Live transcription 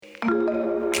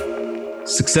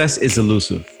Success is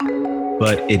elusive,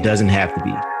 but it doesn't have to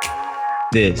be.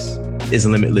 This is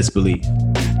Limitless Belief,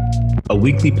 a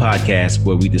weekly podcast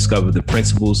where we discover the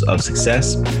principles of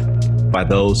success by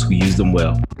those who use them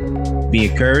well. Be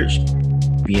encouraged,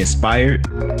 be inspired,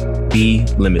 be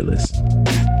limitless.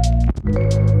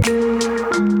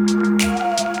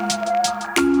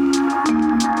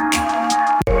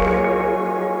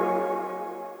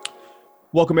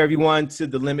 Welcome, everyone, to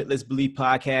the Limitless Belief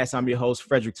podcast. I'm your host,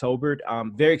 Frederick Tolbert.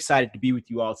 I'm very excited to be with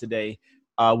you all today.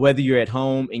 Whether you're at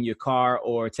home, in your car,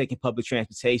 or taking public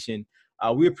transportation,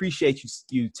 we appreciate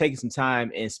you taking some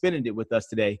time and spending it with us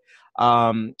today.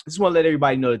 I just want to let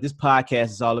everybody know that this podcast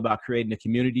is all about creating a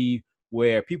community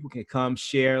where people can come,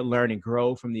 share, learn, and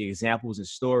grow from the examples and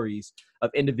stories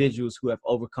of individuals who have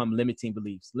overcome limited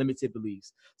beliefs,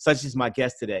 such as my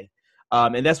guest today.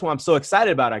 And that's why I'm so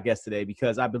excited about our guest today,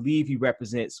 because I believe he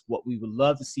represents what we would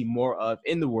love to see more of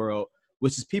in the world,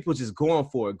 which is people just going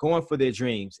for their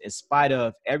dreams in spite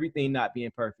of everything not being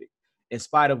perfect, in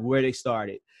spite of where they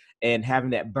started and having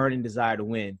that burning desire to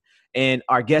win. And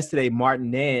our guest today, Martin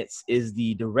Nance, is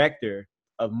the director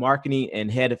of marketing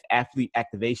and head of athlete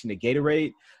activation at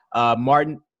Gatorade.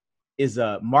 Martin is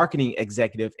a marketing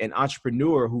executive and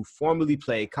entrepreneur who formerly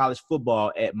played college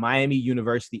football at Miami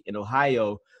University in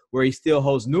Ohio, where he still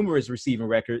holds numerous receiving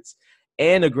records,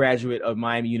 and a graduate of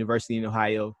Miami University in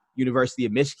Ohio, University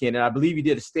of Michigan. And I believe he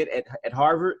did a stint at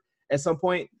Harvard at some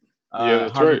point. Yeah,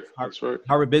 that's right. That's right.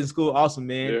 Harvard Business School. Awesome,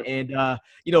 man. Yeah.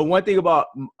 And, one thing about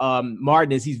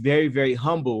Martin is he's very, very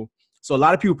humble. So a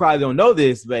lot of people probably don't know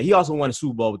this, but he also won a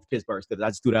Super Bowl with the Pittsburgh Steelers. I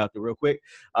just threw that out there real quick.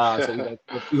 So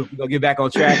we're gonna get back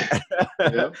on track.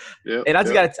 And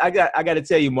I gotta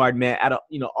tell you, Martin, man, out of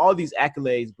all these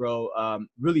accolades, bro,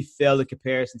 really fail in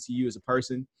comparison to you as a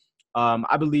person.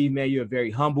 I believe, man, you're a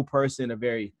very humble person, a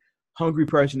very hungry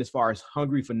person as far as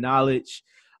hungry for knowledge.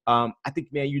 I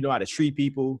think, man, you know how to treat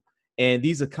people, and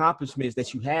these accomplishments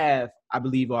that you have, I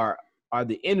believe, are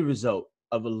the end result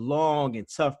of a long and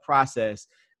tough process.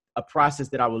 A process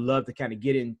that I would love to kind of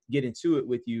get into it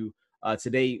with you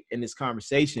today in this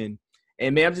conversation.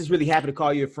 And man, I'm just really happy to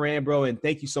call you a friend, bro. And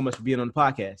thank you so much for being on the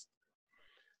podcast.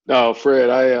 No, Fred,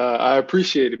 I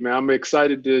appreciate it, man. I'm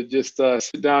excited to just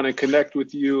sit down and connect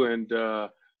with you. And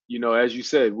as you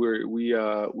said, we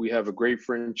have a great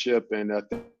friendship, and I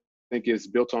think it's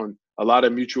built on a lot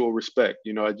of mutual respect.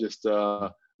 I just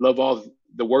love all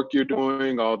the work you're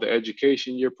doing, all the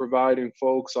education you're providing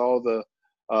folks, all the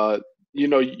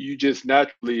you just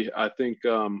naturally, I think,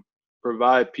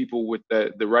 provide people with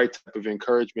the right type of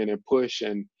encouragement and push,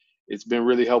 and it's been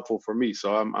really helpful for me.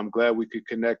 So I'm glad we could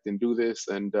connect and do this,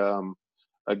 and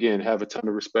again, have a ton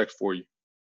of respect for you.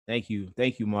 Thank you,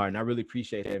 Martin. I really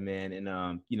appreciate that, man. And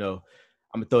I'm gonna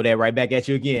throw that right back at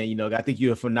you again. I think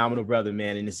you're a phenomenal brother,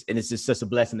 man, and it's just such a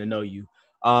blessing to know you.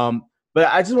 But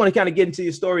I just want to kind of get into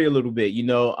your story a little bit.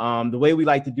 The way we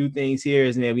like to do things here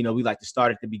is, man, we like to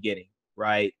start at the beginning.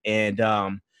 Right. And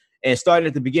starting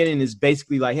at the beginning is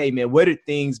basically like, hey, man, where did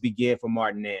things begin for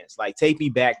Martin Nance? Like, take me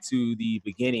back to the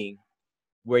beginning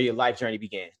where your life journey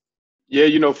began.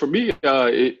 Yeah, for me,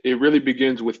 it really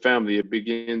begins with family. It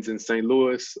begins in St.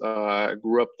 Louis. I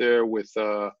grew up there with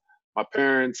my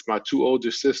parents, my two older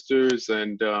sisters,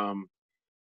 and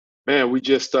man, we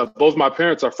just both my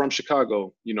parents are from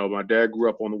Chicago. My dad grew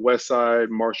up on the west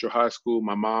side, Marshall High School.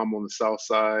 My mom on the south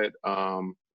side.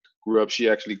 She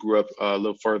actually grew up a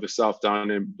little further south down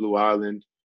in Blue Island.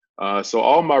 So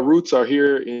all my roots are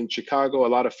here in Chicago, a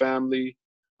lot of family,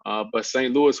 but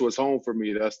St. Louis was home for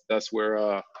me. That's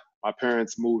where my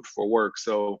parents moved for work.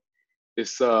 So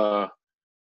it's that's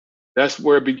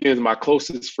where it begins. My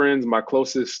closest friends, my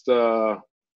closest family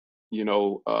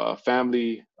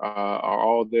are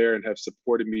all there and have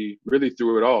supported me really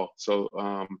through it all. So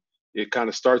it kind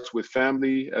of starts with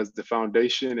family as the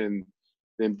foundation, and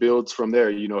then builds from there.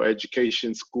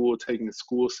 Education, school, taking the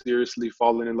school seriously,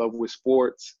 falling in love with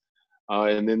sports,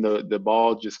 and then the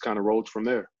ball just kind of rolled from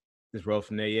there. Just rolled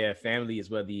from there. Yeah, family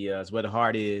is where the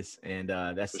heart is, and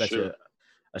that's such a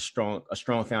strong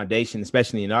foundation,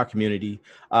 especially in our community.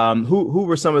 Who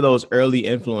were some of those early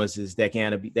influences that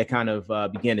kind of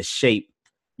began to shape,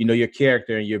 your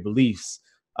character and your beliefs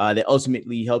that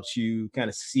ultimately helped you kind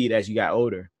of succeed as you got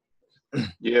older?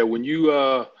 Yeah, when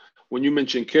you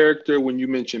mention character, when you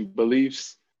mention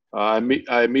beliefs, I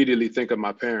immediately think of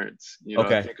my parents.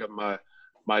 Okay. I think of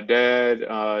my dad,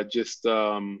 just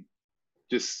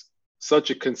such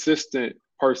a consistent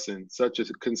person, such a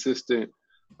consistent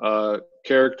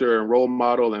character and role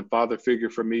model and father figure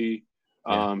for me.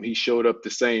 He showed up the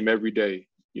same every day.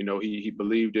 He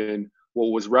believed in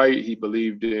what was right. He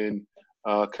believed in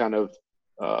when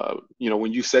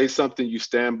you say something, you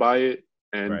stand by it.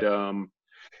 And Right.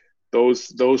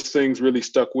 Those things really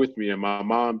stuck with me. And my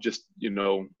mom, just,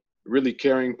 really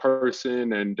caring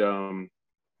person, and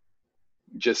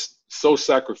just so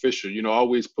sacrificial.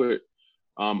 Always put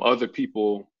other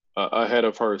people ahead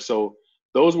of her. So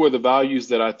those were the values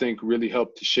that I think really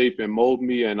helped to shape and mold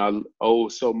me, and I owe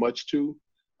so much to.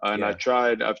 And Yeah.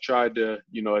 I've tried to,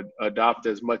 adopt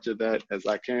as much of that as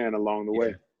I can along the Yeah.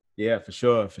 way. Yeah, for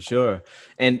sure, for sure.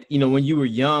 And when you were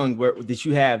young, where did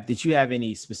you have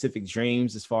any specific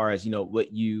dreams as far as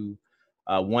what you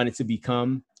wanted to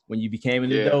become when you became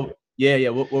an Yeah. adult? Yeah, yeah.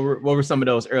 What were some of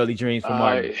those early dreams for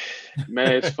Martin? I,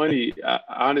 man, it's funny.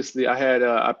 Honestly,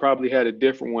 I probably had a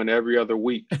different one every other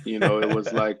week. It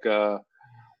was like,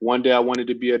 one day I wanted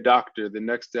to be a doctor. The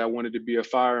next day I wanted to be a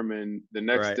fireman. The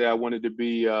next Right, day I wanted to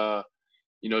be,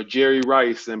 Jerry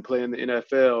Rice and play in the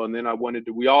NFL. And then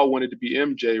we all wanted to be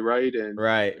MJ, right? And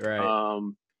right, right.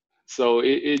 um, so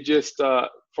it just,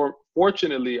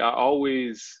 fortunately, I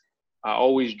always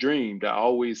dreamed. I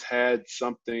always had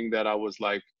something that I was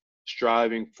like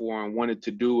striving for and wanted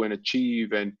to do and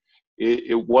achieve. And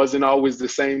it wasn't always the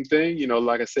same thing.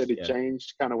 Like I said, it Yeah,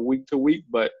 changed kind of week to week,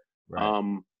 but right.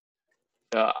 um,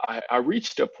 I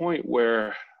reached a point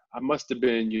where I must have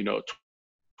been,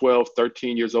 12,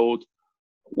 13 years old,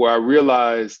 where I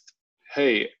realized,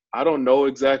 hey, I don't know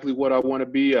exactly what I want to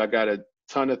be. I got a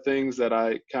ton of things that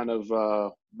I kind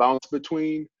of bounce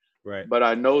between, Right. but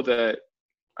I know that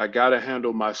I got to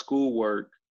handle my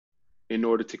schoolwork in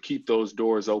order to keep those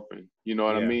doors open. You know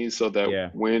what I Yeah. mean? So that Yeah.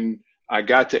 when I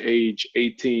got to age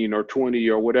 18 or 20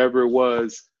 or whatever it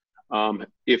was,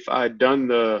 if I'd done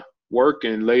the work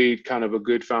and laid kind of a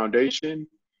good foundation,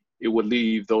 it would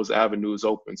leave those avenues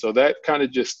open. So that kind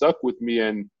of just stuck with me.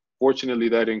 And fortunately,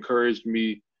 that encouraged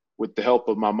me, with the help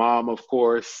of my mom, of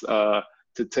course,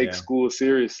 to take Yeah. school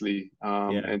seriously.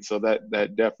 Yeah. And so that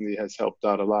definitely has helped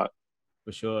out a lot.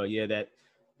 For sure. Yeah,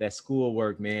 that school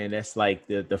work, man, that's like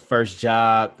the first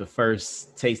job, the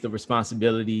first taste of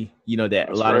responsibility, that a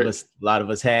That's lot of right. us a lot of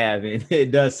us have. And it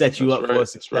does set you That's up right. for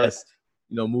That's right. success,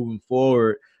 moving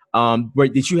forward.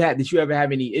 But did you ever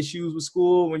have any issues with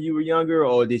school when you were younger,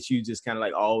 or did you just kind of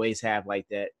like always have like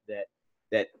that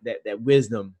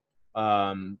wisdom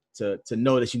to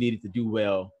know that you needed to do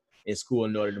well in school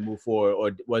in order to move forward?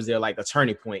 Or was there like a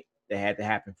turning point that had to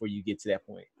happen for you to get to that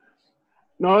point?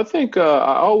 No, I think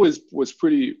I always was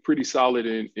pretty solid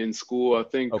in school. I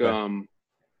think Okay.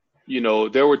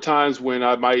 there were times when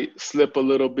I might slip a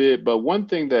little bit, but one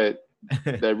thing that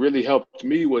really helped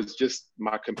me was just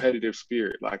my competitive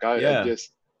spirit. Like Yeah.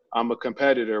 I'm a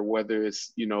competitor, whether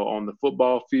it's on the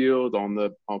football field,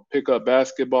 on pickup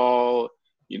basketball,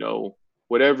 you know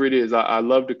whatever it is. I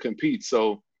love to compete.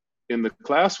 So in the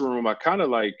classroom, I kind of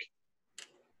like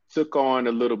took on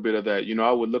a little bit of that.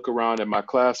 I would look around at my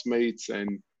classmates,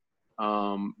 and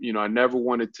I never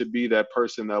wanted to be that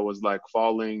person that was like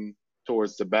falling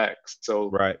towards the back. So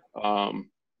Right. um,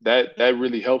 that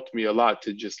really helped me a lot,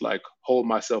 to just like hold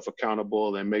myself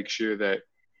accountable and make sure that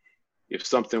if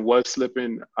something was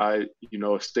slipping, I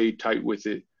stayed tight with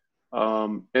it.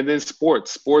 And then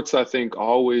sports, I think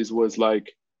always was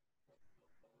like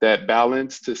that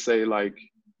balance to say like,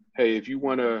 hey, if you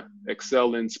want to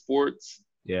excel in sports,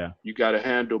 Yeah. you got to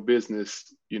handle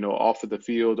business, off of the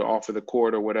field or off of the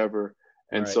court or whatever.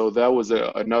 And Right. so that was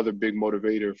another big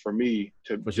motivator for me,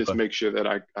 to For just sure. make sure that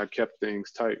I kept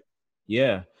things tight.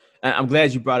 Yeah. I'm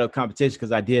glad you brought up competition,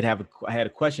 because I had a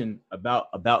question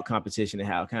about competition and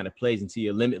how it kind of plays into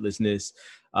your limitlessness.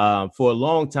 For a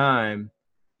long time,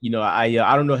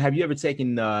 I don't know. Have you ever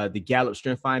taken the Gallup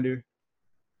Strength Finder,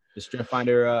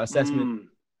 assessment? Mm.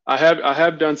 I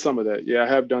have done some of that. Yeah, I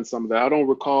have done some of that. I don't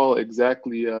recall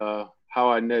exactly how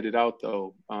I netted out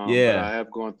though, but Yeah. I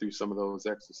have gone through some of those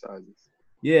exercises.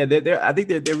 Yeah, I think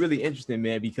they're really interesting,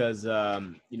 man, because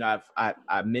I've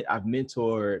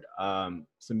mentored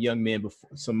some young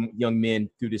men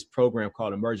through this program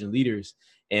called Emerging Leaders,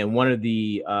 and one of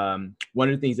the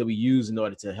things that we use in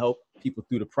order to help people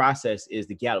through the process is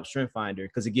the Gallup Strength Finder,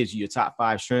 because it gives you your top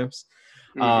 5 strengths.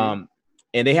 Hmm. Um,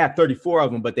 and they have 34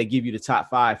 of them, but they give you the top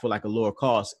 5 for like a lower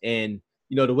cost. And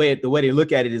the way they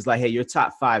look at it is like, hey, your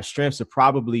top 5 strengths are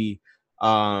probably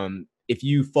if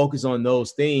you focus on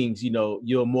those things,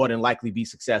 you'll more than likely be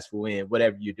successful in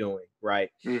whatever you're doing, right?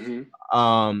 Hmm.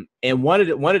 And one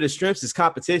of the strengths is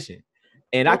competition.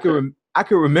 And Okay. I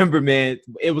can remember, man,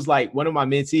 it was like one of my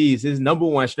mentees, his number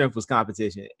one strength was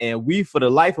competition, and we, for the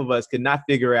life of us, could not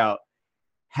figure out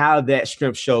how that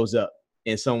strength shows up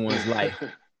in someone's life,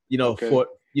 Okay. for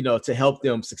to help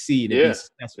them succeed and be Yeah.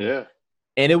 successful. Yeah.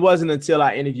 And it wasn't until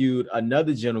I interviewed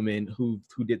another gentleman who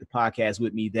did the podcast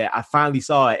with me that I finally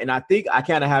saw it. And I think I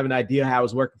kind of have an idea how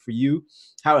it's working for you,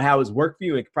 how it's worked for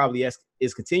you, and probably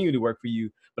is continuing to work for you.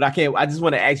 But I just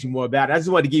want to ask you more about it. I just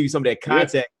want to give you some of that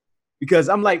context because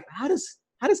I'm like, how does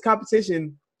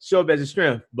competition show up as a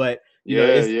strength? But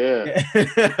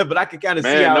but I can kind of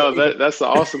see how. No, that's an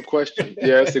awesome question.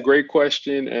 Yeah, it's a great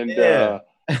question, and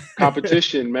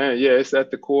competition, man. Yeah, it's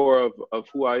at the core of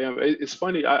who I am. It's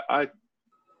funny.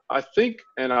 I think,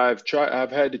 and I've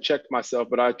had to check myself,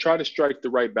 but I try to strike the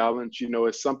right balance.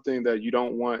 It's something that you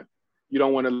don't want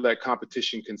to let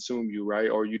competition consume you, right?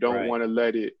 Or you don't want to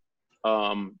let it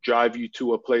drive you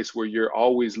to a place where you're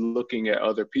always looking at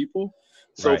other people.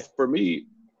 So for me,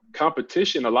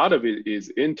 competition, a lot of it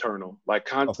is internal, like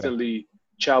constantly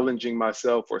challenging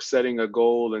myself or setting a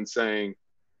goal and saying,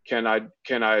 can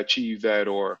I achieve that?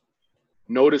 Or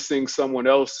noticing someone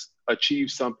else achieve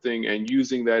something and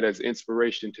using that as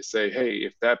inspiration to say, hey,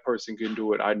 if that person can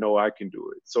do it, I know I can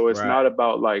do it. So it's not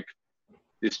about like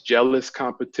this jealous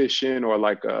competition or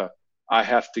like I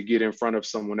have to get in front of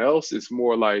someone else. It's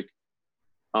more like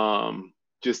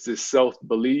just this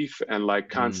self-belief and like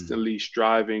constantly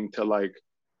striving to like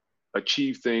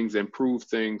achieve things and prove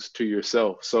things to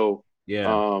yourself. So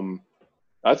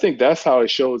I think that's how it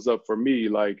shows up for me.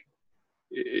 Like,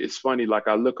 it's funny, like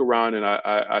I look around and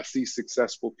I see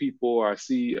successful people, or I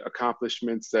see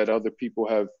accomplishments that other people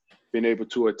have been able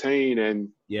to attain. And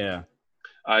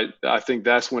I think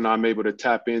that's when I'm able to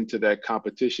tap into that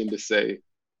competition to say,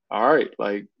 all right,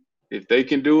 like if they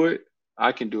can do it,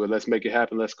 I can do it. Let's make it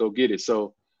happen. Let's go get it.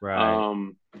 So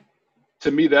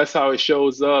to me, that's how it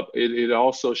shows up. It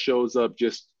also shows up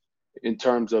just in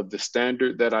terms of the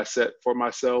standard that I set for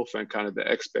myself and kind of the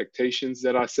expectations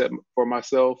that I set for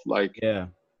myself. Like,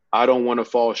 I don't want to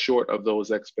fall short of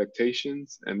those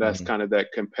expectations. And that's kind of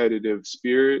that competitive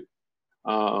spirit.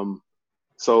 I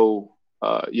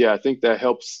think that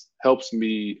helps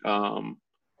me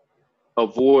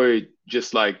avoid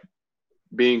just like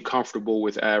being comfortable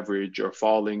with average or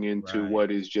falling into what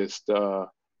is just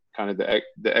kind of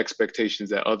the expectations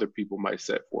that other people might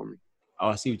set for me. Oh,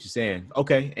 I see what you're saying.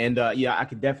 Okay. And I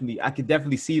could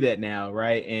definitely see that now.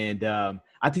 Right. And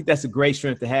I think that's a great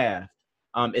strength to have.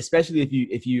 Especially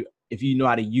if you know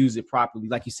how to use it properly.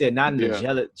 Like you said, not in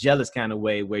a jealous kind of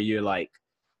way where you're like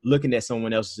looking at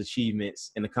someone else's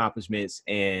achievements and accomplishments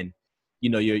and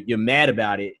you're mad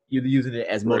about it. You're using it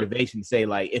as motivation to say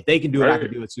like, if they can do it, I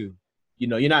can do it too.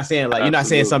 You're not saying like, you're not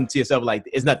saying something to yourself like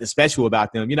it's nothing special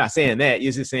about them. You're not saying that.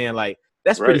 You're just saying like,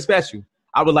 that's pretty special.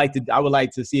 I would like to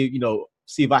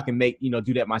see if I can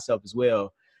do that myself as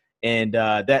well. And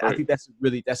I think that's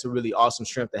a really awesome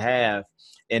strength to have.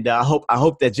 And I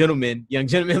hope that young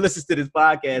gentleman listens to this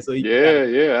podcast. So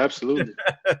absolutely.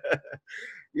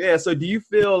 So do you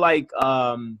feel like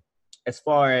as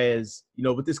far as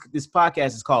with this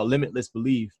podcast is called Limitless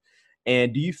Belief,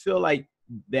 and do you feel like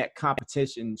that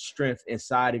competition strength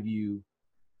inside of you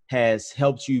has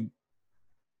helped you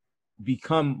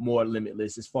become more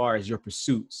limitless as far as your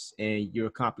pursuits and your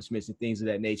accomplishments and things of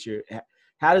that nature?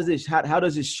 How does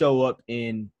it show up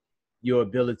in your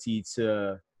ability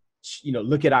to,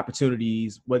 look at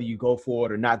opportunities, whether you go for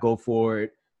it or not go for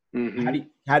it?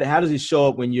 How does it show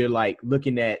up when you're like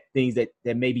looking at things that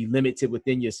may be limited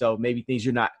within yourself, maybe things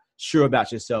you're not sure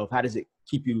about yourself? How does it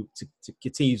keep you to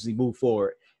continuously move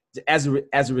forward as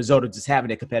a result of just having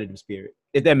that competitive spirit?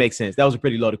 If that makes sense. That was a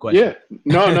pretty loaded question. Yeah,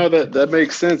 no, that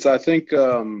makes sense. I think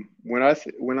when I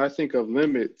think of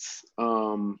limits,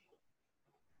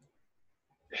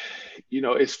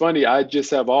 it's funny. I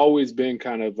just have always been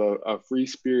kind of a free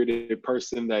spirited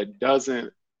person that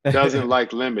doesn't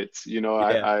like limits.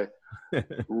 I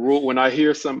rule when I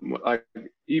hear some, like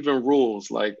even rules,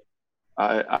 like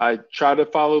I try to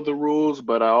follow the rules,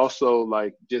 but I also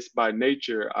like just by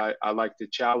nature, I like to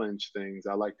challenge things.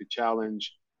 I like to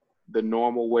challenge the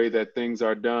normal way that things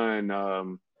are done.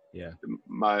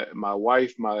 My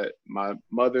wife, my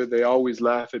mother, they always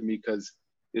laugh at me because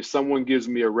if someone gives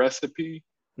me a recipe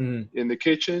in the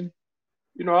kitchen,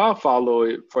 I'll follow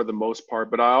it for the most part,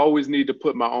 but I always need to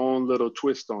put my own little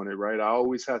twist on it, right? I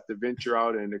always have to venture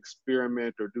out and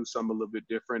experiment or do something a little bit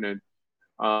different. And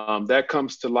that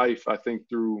comes to life, I think,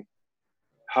 through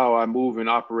how I move and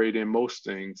operate in most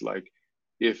things. Like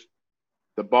if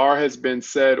the bar has been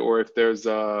set, or if there's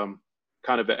kind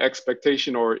of an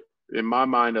expectation, or in my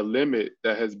mind, a limit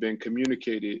that has been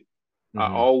communicated, I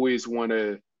always want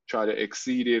to try to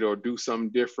exceed it or do something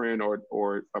different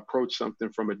or approach something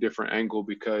from a different angle,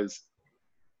 because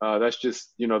that's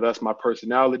just, that's my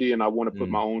personality, and I want to put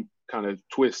my own kind of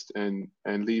twist and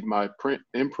leave my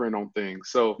imprint on things.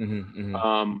 So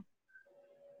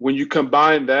when you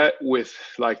combine that with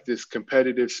like this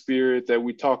competitive spirit that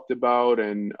we talked about,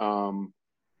 and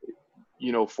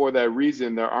for that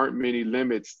reason, there aren't many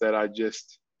limits that I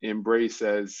just embrace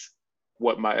as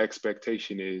what my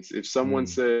expectation is. If someone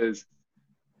says,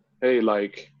 hey,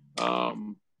 like,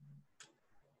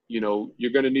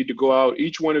 you're going to need to go out,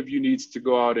 each one of you needs to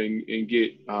go out and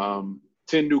get 10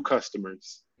 new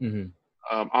customers. Mm-hmm.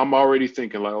 I'm already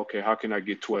thinking like, okay, how can I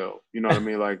get 12? You know what I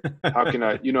mean? Like, how can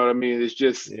I, you know what I mean? It's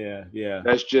just,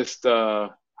 that's just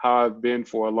how I've been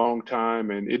for a long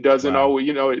time. And it doesn't always,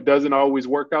 it doesn't always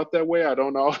work out that way. I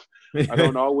don't know. I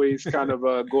don't always kind of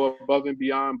go above and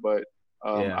beyond, but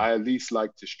I at least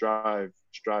like to strive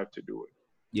to do it.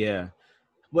 Yeah.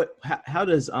 How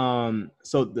does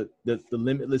so the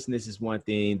limitlessness is one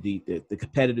thing, the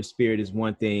competitive spirit is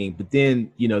one thing, but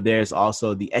then there's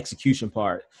also the execution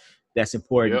part that's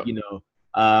important. Yep.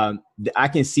 I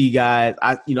can see guys,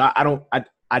 I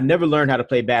never learned how to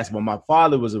play basketball. My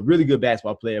father was a really good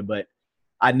basketball player, but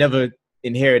I never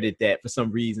inherited that for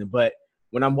some reason. But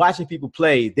when I'm watching people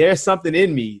play, there's something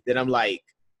in me that I'm like,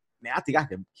 man, I think I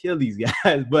can kill these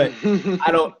guys, but I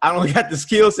don't got the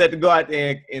skill set to go out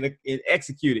there and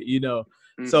execute it,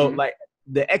 Mm-hmm. So like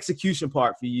the execution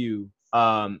part for you,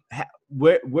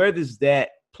 where does that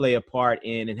play a part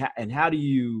in, and how do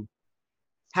you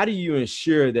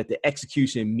ensure that the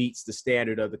execution meets the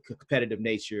standard of the competitive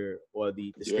nature or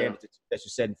the standard that you're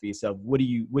setting for yourself? What do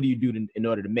you do in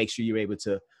order to make sure you're able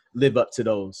to live up to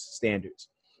those standards?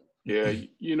 Yeah,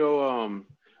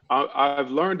 I've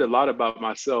learned a lot about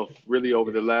myself really over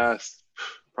the last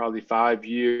probably 5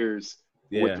 years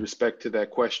with respect to that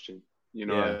question.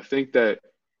 I think that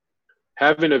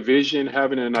having a vision,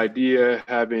 having an idea,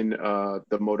 having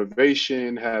the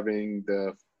motivation, having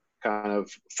the kind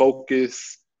of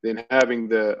focus, then having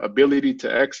the ability to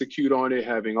execute on it,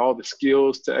 having all the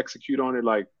skills to execute on it.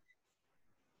 Like,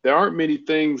 there aren't many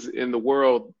things in the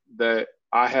world that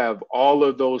I have all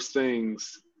of those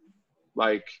things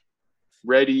like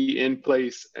ready in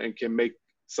place and can make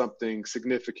something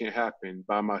significant happen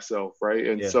by myself, right?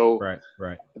 And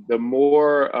right. The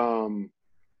more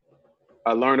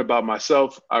I learn about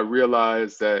myself, I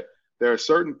realize that there are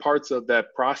certain parts of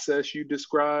that process you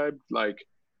described, like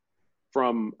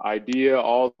from idea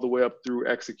all the way up through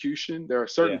execution. There are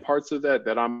certain parts of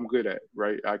that I'm good at,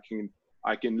 right? I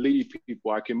can lead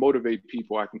people, I can motivate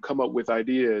people, I can come up with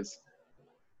ideas.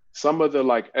 Some of the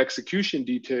like execution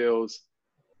details,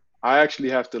 I actually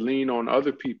have to lean on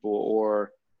other people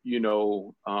or,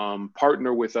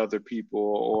 partner with other people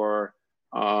or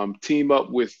team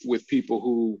up with people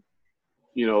who,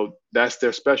 that's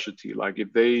their specialty. Like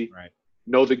if they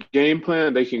know the game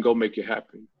plan, they can go make it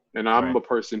happen. And I'm a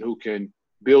person who can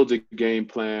build a game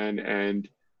plan and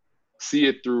see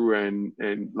it through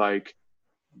and like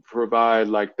provide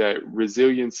like that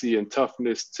resiliency and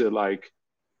toughness to like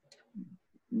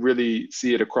really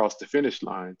see it across the finish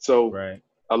line. So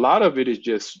a lot of it is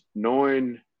just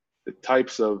knowing the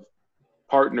types of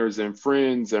partners and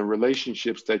friends and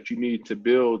relationships that you need to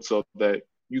build so that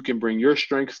you can bring your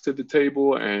strengths to the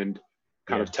table and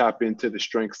kind of tap into the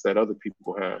strengths that other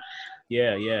people have.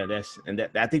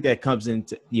 I think that comes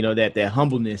into, that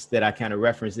humbleness that I kind of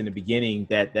referenced in the beginning,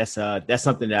 that's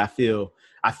something that I feel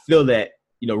that,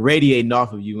 radiating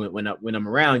off of you when I'm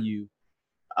around you.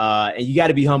 And you got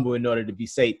to be humble in order to be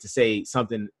safe to say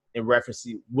something in reference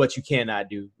to what you cannot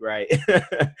do. Right.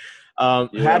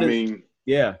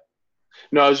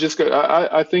 No, I was just,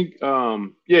 I think,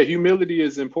 humility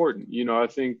is important. I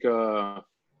think,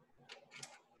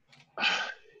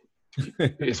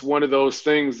 it's one of those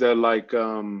things that like,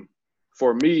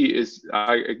 for me is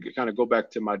I kind of go back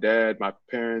to my dad, my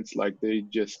parents, like they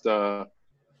just,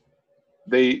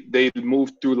 they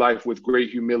moved through life with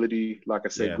great humility, like I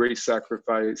said, great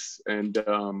sacrifice. And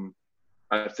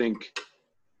I think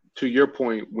to your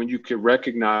point, when you can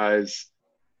recognize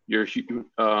your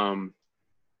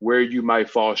where you might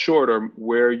fall short or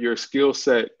where your skill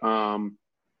set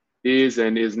is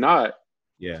and is not,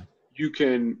 you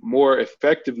can more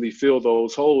effectively fill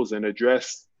those holes and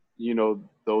address,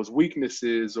 those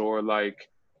weaknesses or like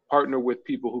partner with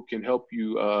people who can help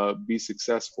you be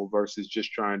successful versus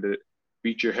just trying to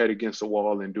beat your head against the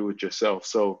wall and do it yourself.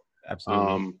 So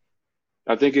absolutely.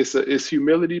 I think it's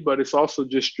humility, but it's also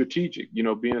just strategic,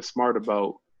 being smart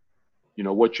about,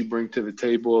 what you bring to the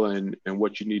table and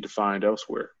what you need to find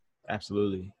elsewhere.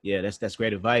 Absolutely. Yeah, that's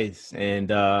great advice. And,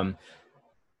 along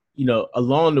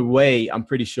the way, I'm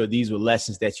pretty sure these were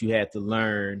lessons that you had to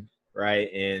learn.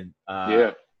 Right. And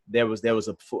there was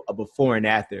a before and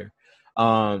after.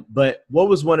 But what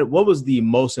was the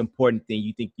most important thing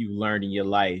you think you learned in your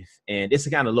life? And it's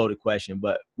a kind of loaded question,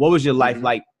 but what was your life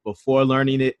like before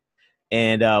learning it?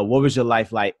 And what was your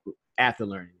life like after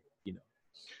learning it?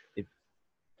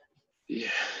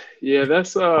 Yeah,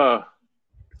 that's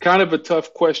kind of a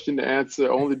tough question to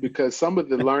answer, only because some of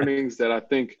the learnings that I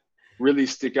think really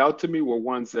stick out to me were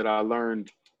ones that I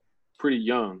learned pretty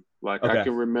young. Like I Okay.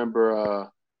 can remember,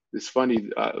 it's funny,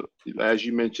 as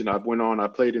you mentioned, I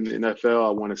played in the NFL.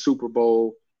 I won a Super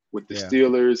Bowl with the Yeah.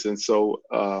 Steelers. And so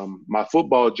my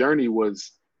football journey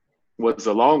was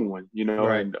a long one,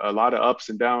 Right. and a lot of ups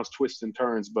and downs, twists and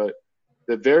turns. But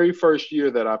the very first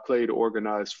year that I played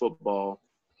organized football,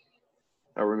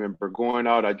 I remember going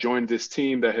out. I joined this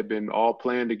team that had been all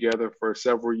playing together for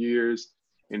several years.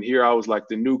 And here I was like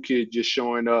the new kid just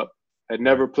showing up, had Right.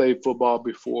 never played football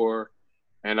before.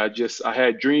 And I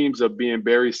had dreams of being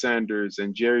Barry Sanders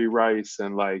and Jerry Rice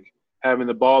and like having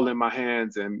the ball in my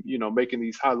hands and, making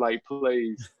these highlight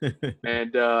plays.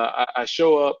 And I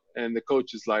show up and the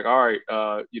coach is like, all right,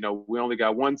 we only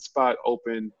got one spot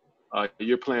open.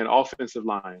 You're playing offensive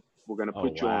line. We're going to Oh,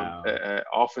 put you on wow.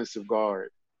 offensive guard.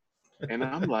 And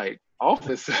I'm like,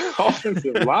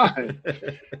 offensive line.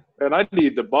 And I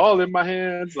need the ball in my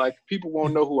hands. Like people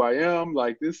won't know who I am.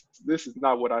 Like this is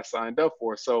not what I signed up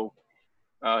for. So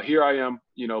here I am,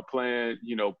 playing,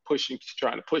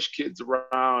 trying to push kids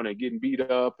around and getting beat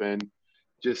up. And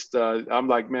just, I'm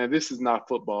like, man, this is not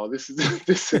football. This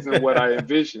isn't what I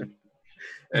envisioned.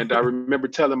 And I remember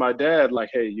telling my dad, like,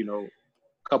 hey, a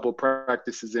couple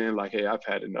practices in, like, hey, I've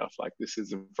had enough. Like, this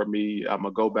isn't for me. I'm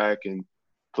gonna go back and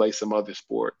play some other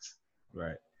sports.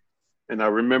 Right. And I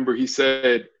remember he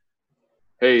said,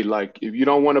 hey, like, if you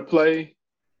don't want to play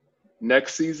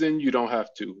next season, you don't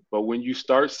have to. But when you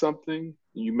start something,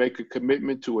 you make a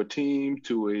commitment to a team,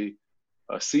 to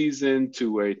a season,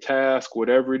 to a task,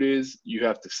 whatever it is, you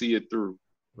have to see it through.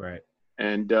 Right.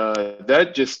 And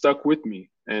that just stuck with me.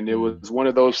 And it was one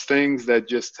of those things that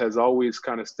just has always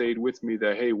kind of stayed with me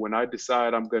that, hey, when I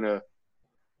decide I'm going to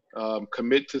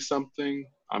commit to something,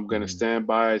 I'm going to stand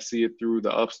by, see it through,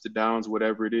 the ups, the downs,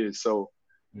 whatever it is. So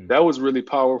that was really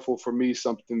powerful for me,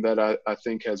 something that I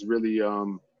think has really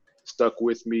stuck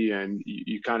with me. And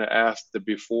you kind of asked the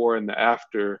before and the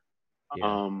after.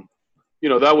 Yeah.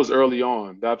 That was early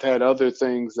on. I've had other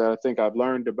things that I think I've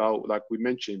learned about, like we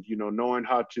mentioned, knowing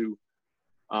how to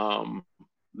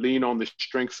lean on the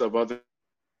strengths of other,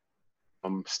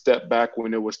 step back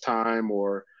when it was time,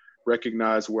 or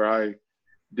recognize where I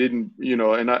didn't,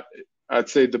 and I'd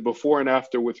say the before and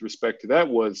after with respect to that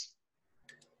was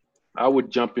I would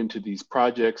jump into these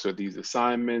projects or these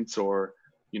assignments or,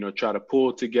 try to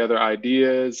pull together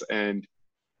ideas, and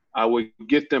I would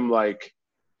get them like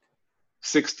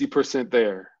 60%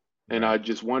 there. And Right. I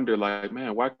just wonder, like,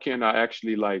 man, why can't I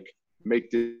actually like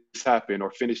make this happen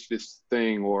or finish this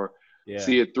thing or Yeah.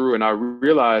 see it through? And I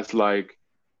realized like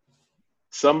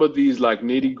some of these like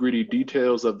nitty gritty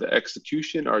details of the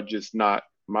execution are just not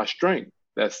my strength.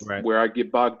 That's Right. where I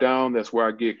get bogged down. That's where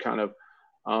I get kind of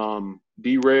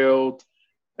derailed.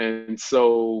 And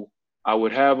so I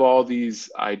would have all these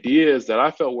ideas that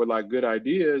I felt were like good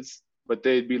ideas, but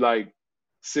they'd be like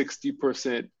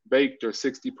 60% baked or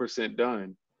 60%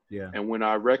 done. Yeah. And when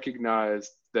I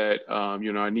recognized that,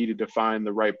 I needed to find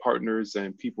the right partners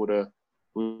and people to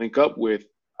link up with,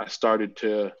 I started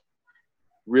to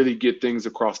really get things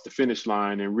across the finish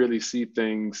line and really see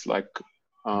things like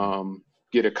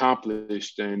get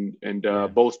accomplished. And Yeah.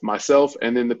 both myself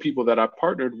and then the people that I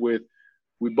partnered with,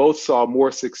 we both saw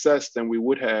more success than we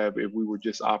would have if we were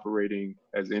just operating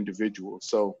as individuals.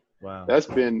 So Wow.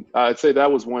 I'd say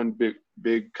that was one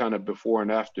big kind of before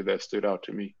and after that stood out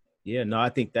to me. Yeah, no, I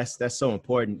think that's so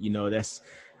important.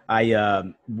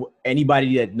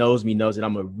 Anybody that knows me knows that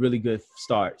I'm a really good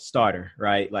starter,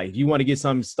 right? Like if you want to get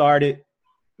something started,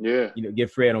 Yeah,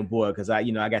 get Fred on board because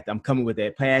I'm coming with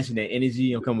that passion, that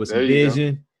energy. I'm coming with some there you go.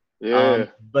 vision. Yeah.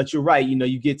 But you're right.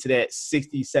 You get to that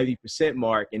 60, 70%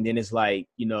 mark, and then it's like,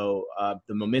 the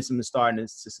momentum is starting to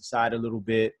subside a little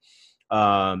bit.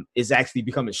 It's actually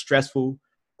becoming stressful.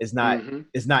 It's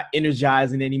not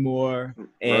energizing anymore.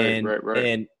 And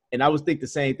Right. and I would think the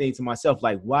same thing to myself,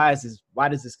 like, why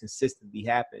does this consistently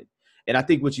happen? And I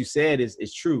think what you said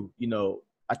is true.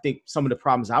 I think some of the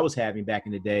problems I was having back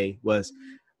in the day was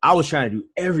I was trying to do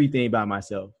everything by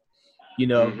myself,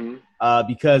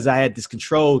 because I had this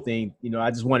control thing. I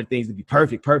just wanted things to be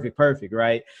perfect,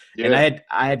 right? Yeah. And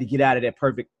I had to get out of that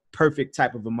perfect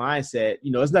type of a mindset.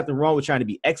 There's nothing wrong with trying to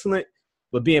be excellent,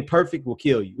 but being perfect will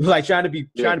kill you. Like trying to be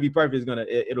perfect is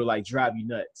it'll like drive you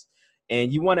nuts.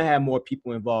 And you want to have more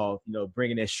people involved,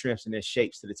 bringing their strengths and their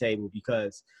shapes to the table,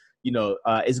 because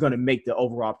is going to make the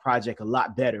overall project a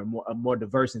lot better, more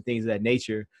diverse and things of that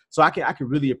nature. So I can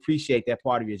really appreciate that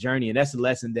part of your journey, and that's a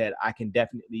lesson that I can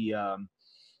definitely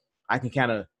I can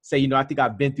kind of say, I think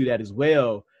I've been through that as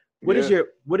well. What is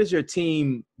your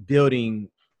team building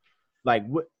like?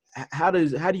 How do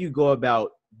you go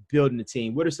about building a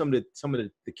team? What are some of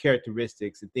the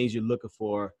characteristics and things you're looking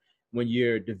for when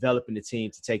you're developing a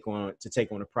team to take on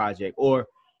a project? Or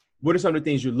what are some of the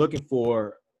things you're looking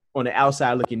for on the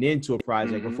outside looking into a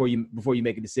project before you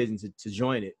make a decision to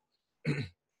join it?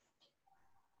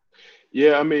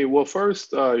 Yeah, I mean, well,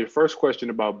 first, your first question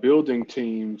about building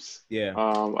teams. Yeah.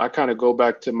 I kind of go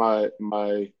back to my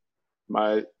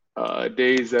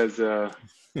days as an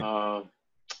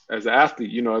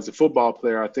athlete. As a football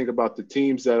player, I think about the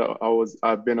teams that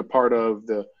I've been a part of,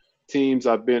 the teams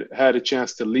I've had a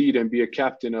chance to lead and be a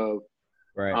captain of.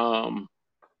 Right.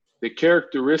 The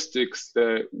characteristics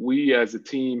that we as a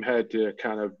team had to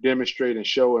kind of demonstrate and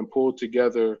show and pull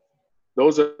together,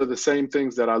 those are the same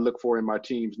things that I look for in my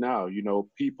teams now.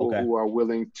 People who are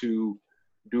willing to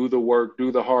do the work,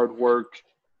 do the hard work,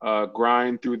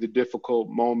 grind through the difficult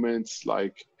moments,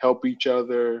 like help each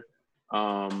other.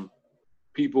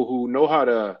 People who know how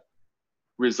to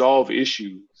resolve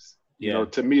issues.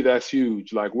 To me, that's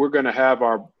huge. Like, we're going to have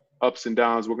our ups and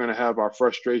downs. We're going to have our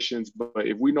frustrations. But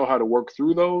if we know how to work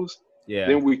through those,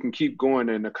 then we can keep going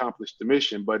and accomplish the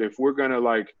mission. But if we're going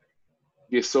to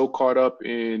get so caught up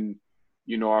in,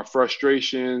 our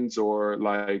frustrations or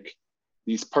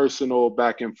these personal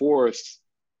back and forths,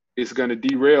 it's going to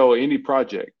derail any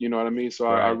project. You know what I mean? So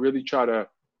I really try to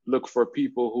look for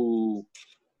people who,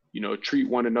 treat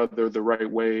one another the right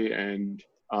way and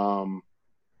kind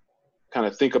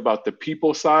of think about the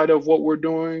people side of what we're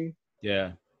doing.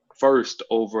 Yeah. First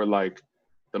over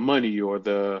the money or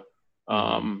the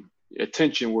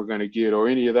attention we're going to get or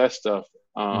any of that stuff.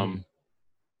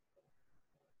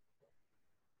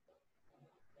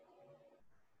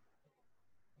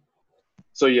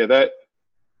 So yeah, that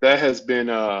has been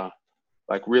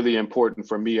really important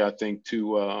for me, I think,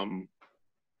 to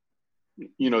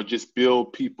just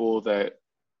build people that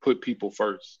put people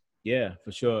first. Yeah,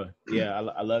 for sure. Yeah,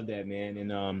 I love that, man.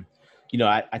 And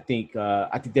I think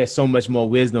there's so much more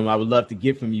wisdom I would love to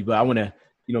get from you, but I want to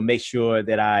make sure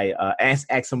that I ask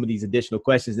some of these additional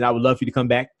questions, and I would love for you to come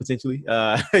back potentially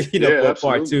for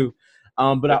part two.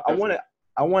 But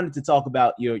I wanted to talk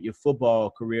about your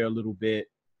football career a little bit.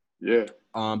 Yeah.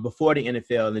 Before the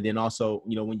NFL, and then also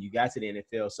when you got to the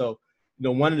NFL. So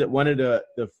one of the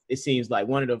it seems like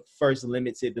one of the first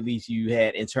limited beliefs you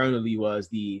had internally was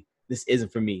this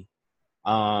isn't for me.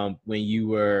 When you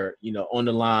were on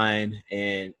the line,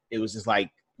 and it was just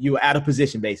like you were out of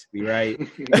position, basically, right?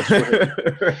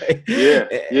 Right. Yeah.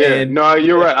 And, no,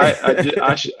 you're right.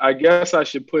 I guess I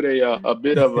should put a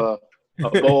bit of a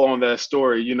bow on that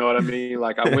story. You know what I mean?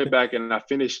 Like, I went back and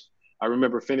I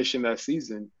remember finishing that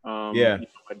season. My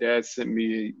dad sent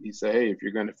me, he said, hey, if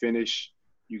you're going to finish,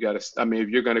 if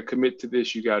you're going to commit to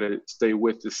this, you got to stay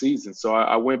with the season. So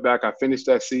I went back, I finished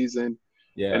that season.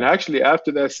 Yeah. And actually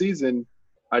after that season,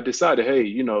 I decided,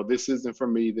 hey, this isn't for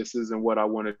me. This isn't what I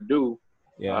want to do.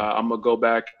 Yeah. I'm going to go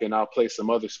back and I'll play some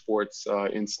other sports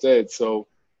instead. So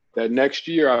that next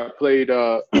year I played,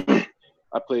 I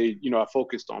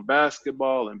focused on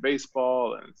basketball and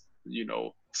baseball and,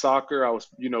 soccer. I was,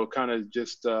 kind of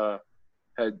just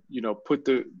had, put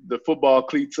the football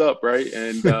cleats up, right?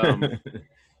 And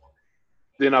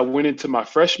then I went into my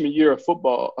freshman year of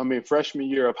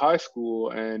high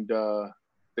school, and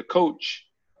the coach,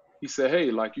 he said,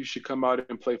 hey, you should come out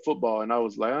and play football. And I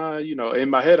was like, in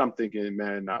my head, I'm thinking,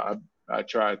 man, I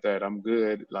tried that. I'm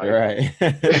good. Right.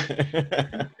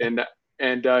 and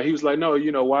he was like, no,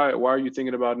 why are you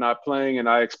thinking about not playing? And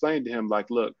I explained to him,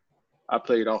 look, I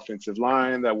played offensive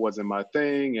line. That wasn't my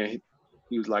thing. And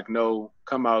he was like, no,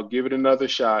 come out, give it another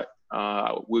shot.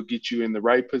 We'll get you in the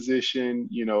right position,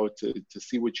 to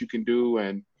see what you can do.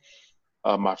 And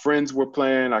my friends were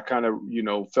playing. I kind of,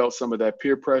 felt some of that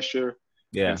peer pressure.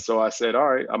 Yeah. And so I said, all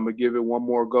right, I'm going to give it one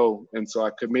more go. And so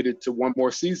I committed to one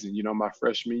more season, my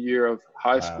freshman year of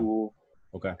high school.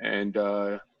 Okay. And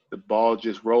the ball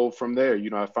just rolled from there.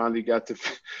 I finally got to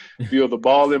feel the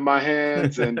ball in my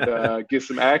hands and get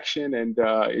some action. And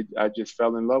I just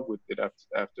fell in love with it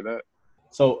after that.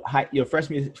 So your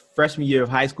freshman year of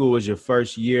high school was your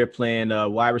first year playing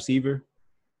wide receiver?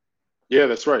 Yeah,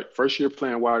 that's right. First year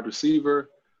playing wide receiver.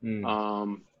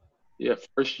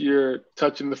 First year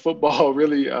touching the football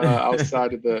really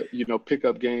outside of the,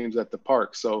 pickup games at the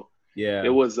park. So yeah, it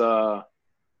was a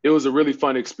really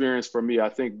fun experience for me. I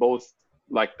think both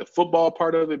the football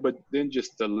part of it, but then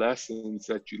just the lessons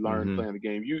that you learn playing the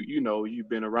game. You've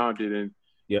been around it, and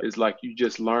Yep. It's like you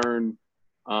just learn,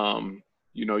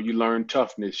 you learn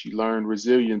toughness, you learn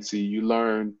resiliency, you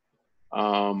learn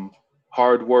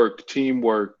hard work,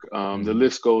 teamwork. The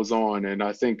list goes on, and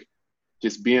I think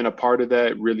just being a part of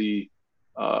that really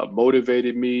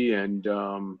motivated me, and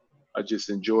I just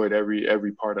enjoyed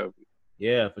every part of it.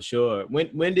 Yeah, for sure.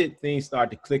 When did things start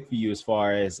to click for you as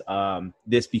far as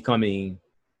this becoming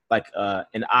like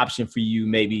an option for you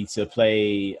maybe to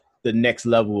play the next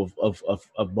level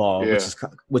of ball, Yeah,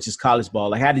 which is college ball?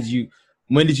 Like,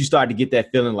 when did you start to get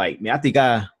that feeling like, man, I think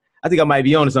I might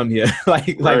be on something here. like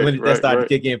when right, did that right, start to right.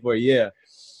 kick in for you? Yeah.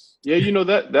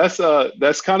 Yeah,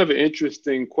 that's kind of an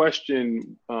interesting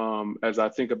question as I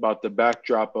think about the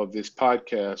backdrop of this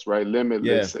podcast, right? Yeah.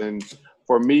 Limitless, and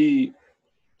for me,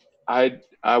 I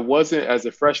wasn't, as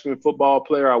a freshman football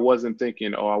player, I wasn't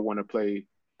thinking, oh, I want to play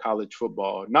college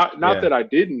football. Not Yeah. that I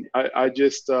didn't. I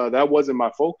just that wasn't my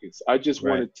focus. I just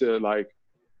Right. wanted to like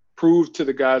prove to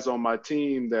the guys on my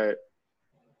team that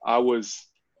I was,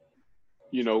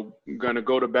 going to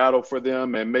go to battle for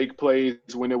them and make plays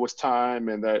when it was time,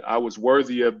 and that I was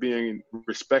worthy of being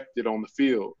respected on the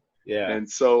field. Yeah. And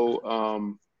so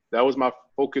that was my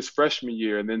focus freshman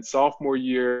year. And then sophomore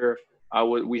year,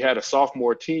 we had a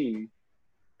sophomore team,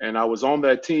 and I was on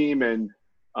that team, and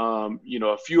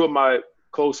a few of my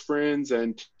close friends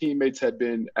and teammates had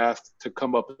been asked to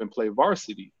come up and play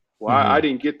varsity. Well, I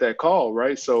didn't get that call,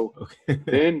 right? So Okay.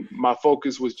 then my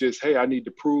focus was just, hey, I need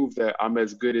to prove that I'm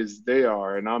as good as they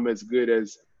are, and I'm as good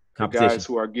as the guys Competition.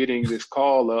 who are getting this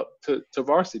call up to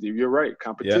varsity. You're right, Yeah.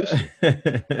 competition.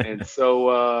 And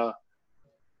so,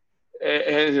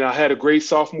 and I had a great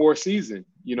sophomore season.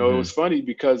 It was funny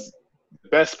because the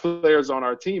best players on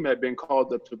our team had been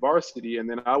called up to varsity, and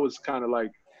then I was kind of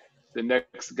like the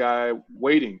next guy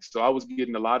waiting. So I was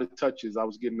getting a lot of touches. I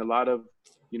was getting a lot of,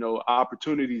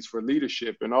 opportunities for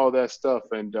leadership and all that stuff.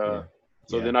 And Yeah.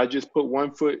 so Yeah. then I just put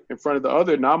one foot in front of the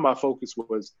other. Now my focus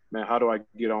was, man, how do I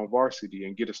get on varsity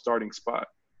and get a starting spot?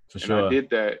 For And I sure. did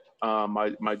that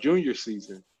my junior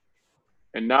season.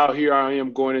 And now here I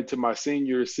am going into my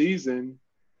senior season,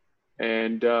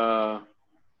 and now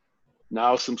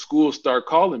some schools start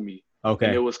calling me. And it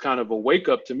Okay. was kind of a wake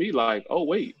up to me, like, oh,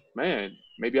 wait, man,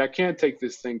 maybe I can take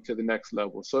this thing to the next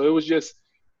level. So it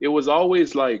was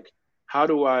always like, how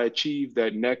do I achieve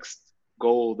that next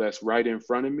goal that's right in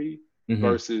front of me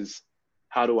versus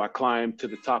how do I climb to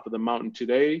the top of the mountain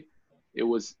today?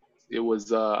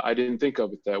 I didn't think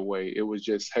of it that way. It was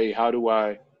just, hey, how do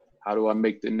I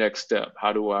make the next step?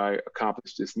 How do I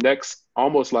accomplish this next,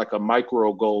 almost like a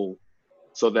micro goal,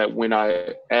 so that when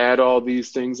I add all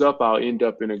these things up, I'll end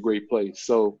up in a great place.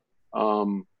 So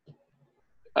um,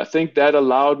 I think that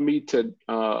allowed me to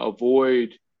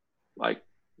avoid like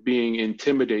being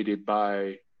intimidated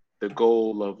by the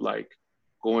goal of like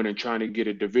going and trying to get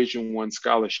a Division I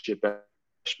scholarship as a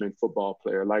freshman football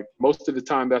player. Like most of the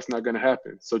time, that's not going to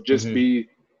happen. So just Hmm. be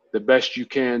the best you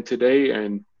can today,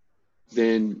 and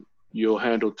then you'll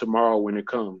handle tomorrow when it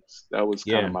comes. That was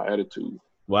kind of Yeah. my attitude.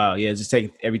 Wow. Yeah. Just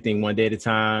take everything one day at a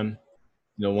time.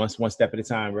 One step at a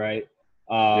time, right?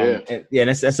 Yeah. And yeah,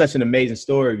 that's such an amazing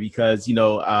story because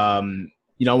I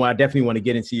definitely want to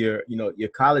get into your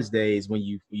college days when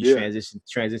you Yeah.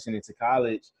 transition into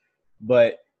college,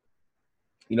 but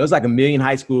it's like a million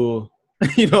high school,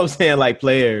 what I'm saying, like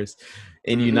players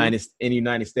Mm-hmm. in the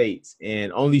United States,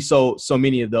 and only so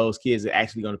many of those kids are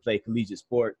actually going to play collegiate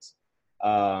sports.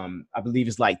 I believe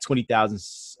it's like 20,000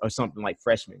 or something like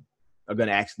freshmen are going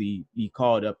to actually be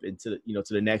called up into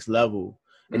to the next level.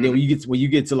 And then Mm-hmm. when you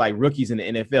get to like rookies in the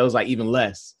NFL, it's like even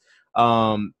less.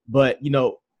 But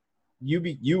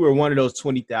you were one of those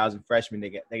 20,000 freshmen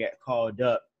that got called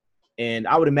up, and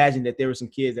I would imagine that there were some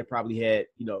kids that probably had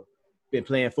been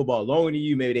playing football longer than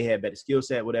you. Maybe they had better skill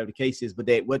set, whatever the case is. But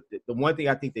the one thing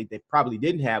I think they probably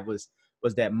didn't have was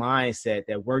that mindset,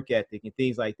 that work ethic, and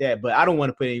things like that. But I don't want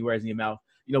to put any words in your mouth.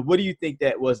 What do you think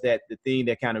that was that the thing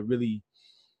that kind of really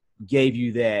gave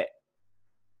you that,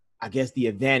 I guess, the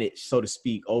advantage, so to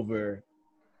speak, over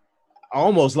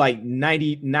almost like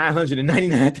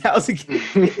 999,000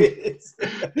 kids?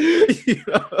 you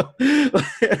know,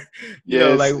 Yeah,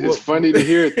 like it's what? funny to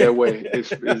hear it that way. It's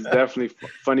definitely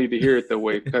funny to hear it that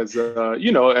way because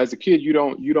as a kid you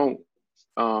don't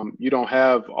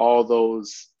have all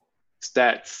those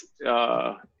stats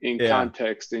in Yeah,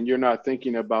 context, and you're not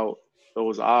thinking about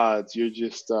those odds. You're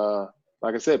just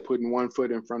like I said, putting one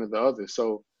foot in front of the other.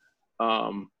 So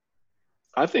um,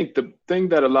 I think the thing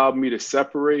that allowed me to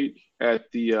separate at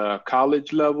the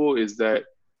college level is that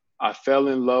I fell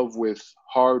in love with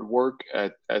hard work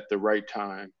at the right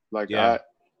time. Like yeah,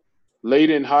 late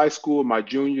in high school, my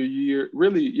junior year,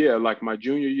 really, yeah, like my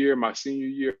junior year, my senior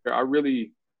year, I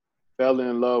really fell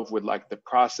in love with like the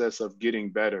process of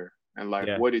getting better and like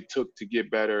Yeah. what it took to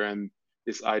get better. And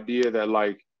this idea that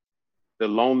like the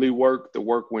lonely work, the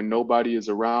work when nobody is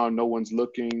around, no one's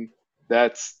looking,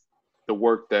 that's the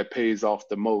work that pays off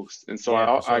the most. And so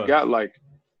Yeah, for I sure. got like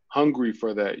hungry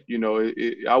for that. You know,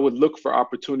 I would look for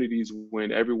opportunities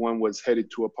when everyone was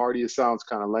headed to a party. It sounds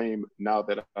kind of lame now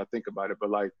that I think about it, but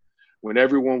like when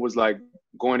everyone was like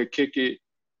going to kick it,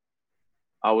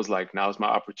 I was like, now's my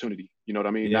opportunity. You know what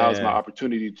I mean? Now's my Yeah.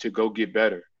 opportunity to go get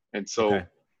better. And so Okay.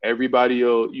 everybody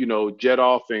will, jet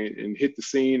off and hit the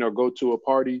scene or go to a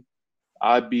party.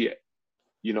 I'd be,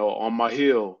 on my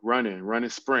hill running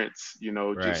sprints,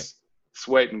 Right. just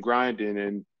sweating, grinding.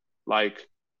 And like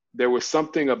there was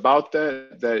something about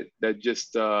that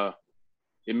just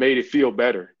it made it feel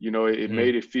better. It Mm-hmm.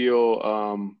 made it feel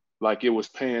like it was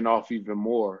paying off even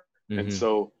more. And Mm-hmm.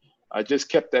 so I just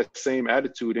kept that same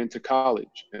attitude into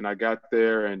college. And I got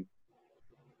there, and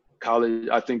college,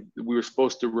 I think we were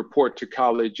supposed to report to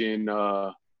college in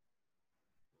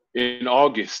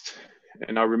August.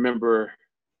 And I remember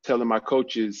telling my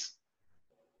coaches,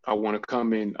 I want to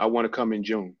come in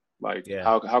June. Like Yeah.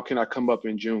 how can I come up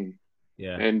in June?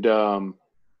 Yeah. And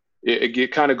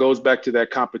it kind of goes back to that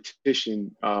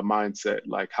competition mindset.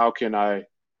 Like how can I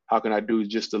do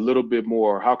just a little bit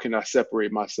more? How can I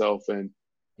separate myself? And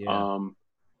Yeah. um,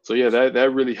 so yeah,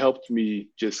 that really helped me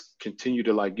just continue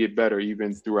to like get better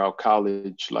even throughout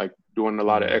college, like doing a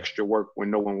lot of Yeah. extra work when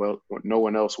no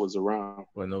one else was around.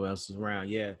 When no one else is around.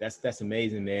 Yeah, that's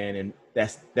amazing, man. And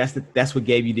that's what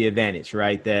gave you the advantage,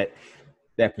 right? That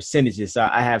percentages.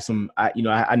 I have some,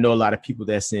 I know a lot of people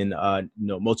that's in,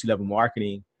 multi-level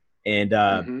marketing. And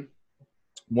Hmm.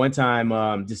 one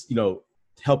time, just,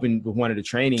 helping with one of the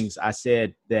trainings, I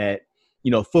said that,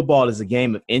 football is a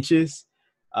game of inches,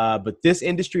 but this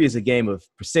industry is a game of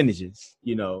percentages,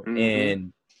 Hmm.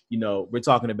 and, we're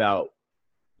talking about,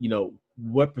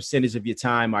 what percentage of your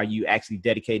time are you actually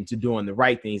dedicating to doing the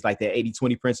right things, like that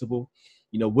 80-20 principle?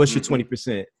 What's your Hmm.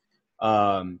 20%?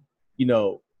 Um, you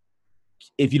know,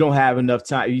 if you don't have enough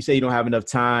time, you say you don't have enough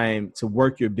time to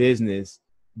work your business,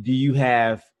 do you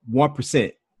have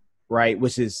 1%, right?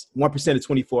 Which is 1% of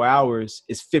 24 hours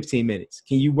is 15 minutes.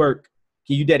 Can you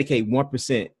dedicate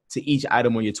 1% to each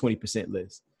item on your 20%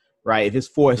 list, right? If it's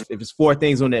four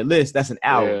things on that list, that's an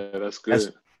hour. Yeah, that's That's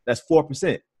good. that's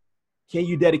 4%. Can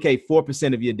you dedicate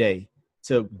 4% of your day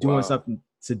to Wow. doing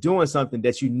something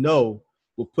that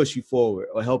will push you forward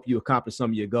or help you accomplish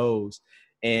some of your goals?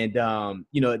 And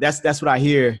that's what I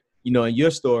hear, in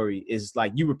your story is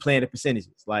like you were playing the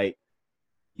percentages. Like,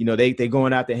 they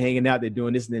going out there hanging out, they're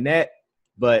doing this and then that.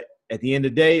 But at the end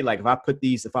of the day, like if I put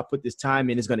this time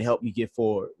in, it's going to help me get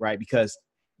forward, right? Because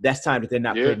that's time that they're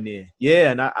not Yeah. putting in.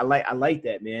 Yeah, and I like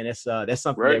that, man. That's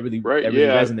something Right. Right. that really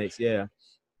Yeah. resonates. Yeah.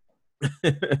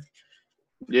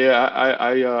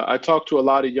 Yeah. I talk to a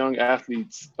lot of young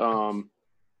athletes,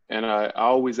 and I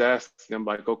always ask them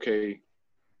like, okay,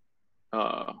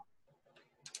 uh,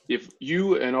 if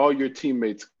you and all your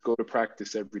teammates go to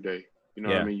practice every day, you know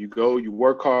what I Yeah. mean? You go, you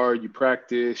work hard, you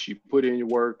practice, you put in your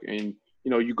work, and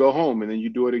you go home and then you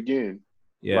do it again.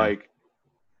 Yeah. Like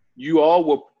you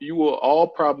will all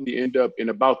probably end up in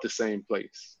about the same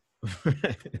place.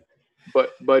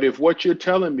 But if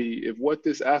what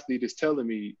this athlete is telling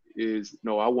me is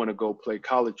no, I want to go play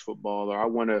college football, or I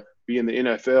want to be in the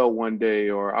NFL one day,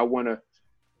 or I want to,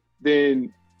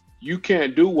 then you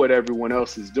can't do what everyone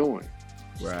else is doing.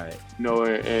 Right.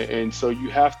 And so you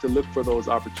have to look for those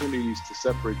opportunities to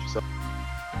separate yourself.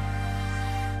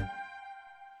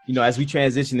 As we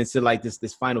transition into like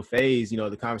this final phase,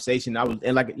 the conversation,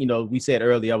 and like, we said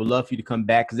earlier, I would love for you to come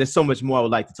back because there's so much more I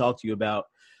would like to talk to you about.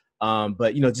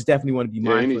 But just definitely want to be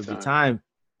Yeah, mindful of your anytime.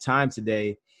 time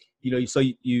today. So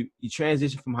you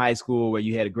transition from high school where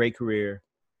you had a great career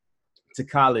to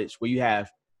college where you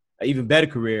have an even better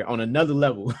career on another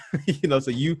level.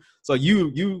 So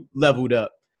you leveled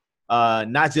up,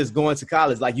 not just going to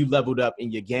college, like you leveled up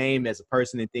in your game as a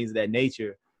person and things of that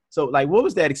nature. So like, what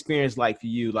was that experience like for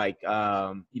you? Like,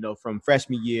 from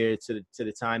freshman year to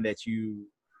the time that you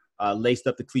laced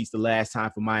up the cleats the last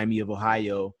time for Miami of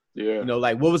Ohio. Yeah.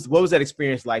 Like what was that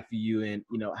experience like for you? And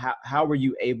how were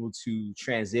you able to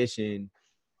transition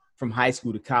from high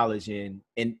school to college and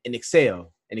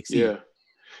excel and exceed? Yeah.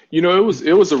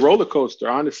 It was a roller coaster,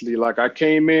 honestly. Like I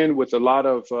came in with a lot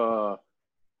of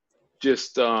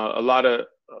just a lot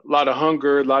of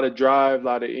hunger, a lot of drive, a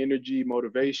lot of energy,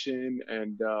 motivation,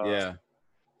 and Yeah.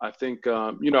 I think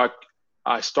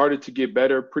I started to get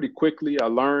better pretty quickly. I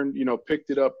learned, picked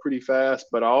it up pretty fast,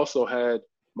 but I also had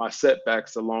my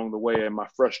setbacks along the way and my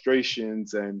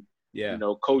frustrations, and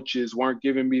coaches weren't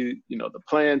giving me the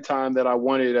playing time that I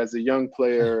wanted as a young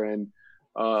player, and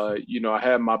I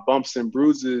had my bumps and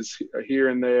bruises here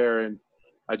and there, and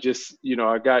I just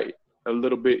I got a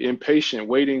little bit impatient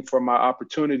waiting for my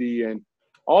opportunity, and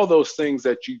all those things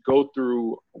that you go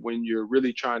through when you're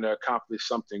really trying to accomplish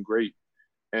something great.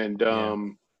 And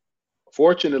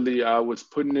fortunately, I was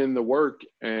putting in the work,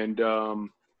 and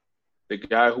the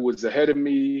guy who was ahead of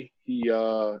me, he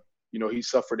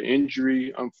suffered an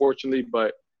injury, unfortunately,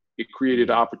 but it created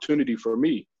an opportunity for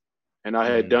me. And I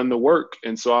had done the work,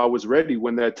 and so I was ready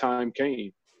when that time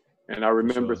came. And I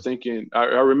remember thinking, I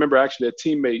remember actually a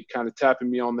teammate kind of tapping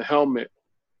me on the helmet.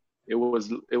 It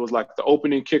was like the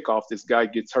opening kickoff. This guy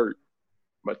gets hurt.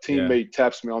 My teammate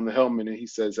taps me on the helmet, and he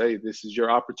says, "Hey, this is your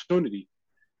opportunity."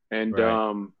 And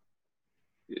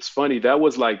it's funny, that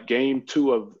was like game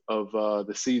 2 of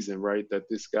the season, right? That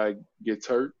this guy gets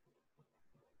hurt,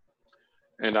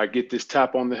 and I get this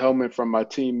tap on the helmet from my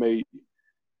teammate,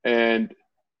 and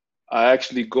I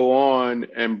actually go on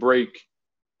and break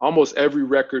almost every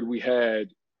record we had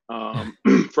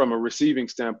from a receiving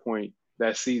standpoint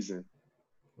that season.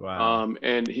 Wow.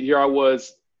 And here I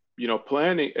was,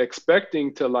 planning,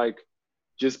 expecting to like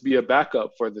just be a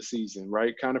backup for the season,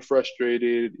 right? Kind of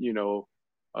frustrated,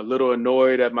 a little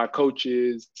annoyed at my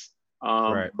coaches.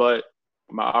 But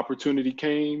my opportunity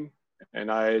came,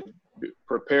 and I had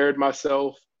prepared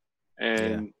myself,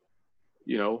 and,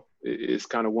 it's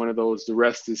kind of one of those, the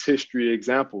rest is history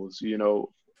examples, For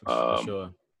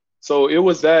sure. So it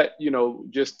was that,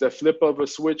 just the flip of a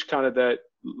switch, kind of that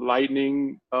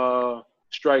lightning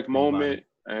strike moment.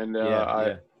 And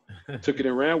I took it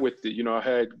and ran with it. I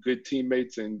had good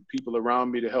teammates and people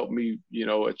around me to help me,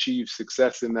 achieve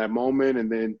success in that moment,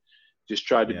 and then just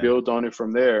tried to build on it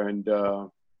from there. And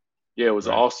it was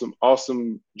an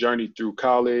awesome journey through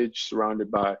college, surrounded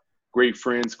by great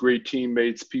friends, great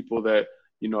teammates, people that,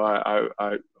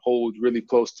 I hold really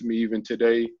close to me even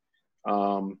today.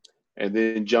 And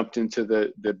then jumped into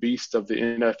the beast of the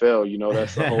NFL.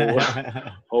 That's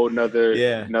a whole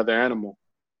another animal.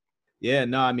 Yeah,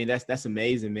 no, I mean, that's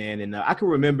amazing, man. And I can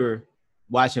remember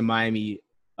watching Miami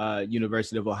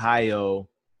University of Ohio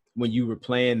when you were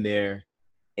playing there.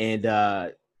 And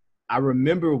I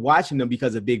remember watching them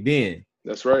because of Big Ben.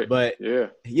 That's right. But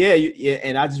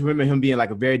and I just remember him being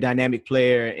like a very dynamic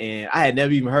player. And I had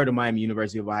never even heard of Miami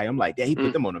University of Ohio. I'm like, he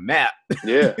put them on the map.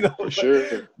 Yeah, for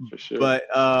sure. But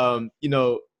I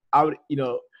would,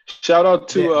 shout out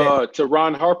to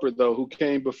Ron Harper though, who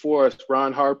came before us.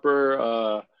 Ron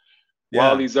Harper,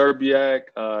 Wally Zerbiak,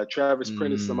 Travis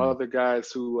Prentice, some other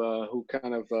guys who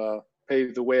kind of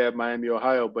paved the way at Miami,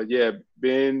 Ohio. But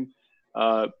Ben,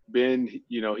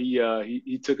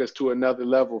 he took us to another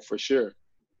level for sure.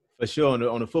 For sure,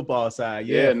 on the football side,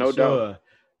 no doubt.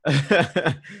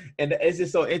 And it's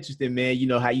just so interesting, man.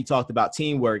 How you talked about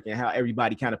teamwork and how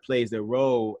everybody kind of plays their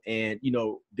role, and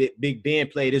Big Ben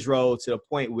played his role to the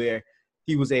point where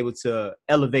he was able to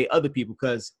elevate other people.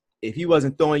 Because if he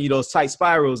wasn't throwing you those tight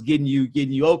spirals, getting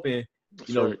you open,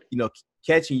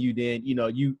 catching you, then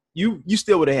you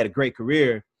still would have had a great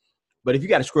career. But if you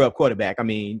got a screw up quarterback, I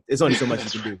mean, there's only so much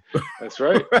you can do. That's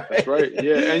right. That's right.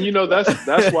 Yeah, and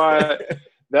that's why.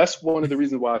 That's one of the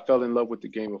reasons why I fell in love with the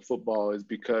game of football, is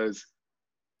because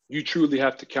you truly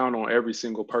have to count on every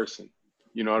single person.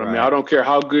 You know what I mean? I don't care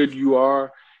how good you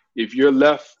are. If your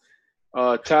left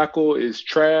tackle is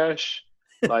trash,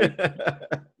 like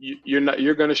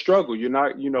you're going to struggle. You're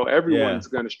not, everyone's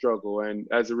going to struggle. And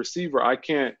as a receiver, I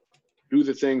can't do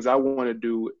the things I want to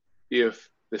do if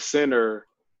the center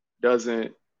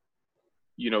doesn't,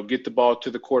 get the ball to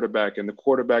the quarterback, and the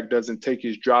quarterback doesn't take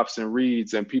his drops and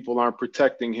reads, and people aren't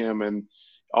protecting him. And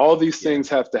all these things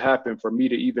have to happen for me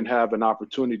to even have an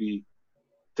opportunity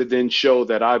to then show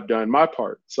that I've done my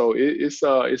part. So it's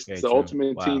the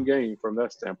ultimate team game from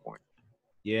that standpoint.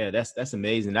 Yeah, that's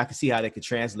amazing. I can see how that could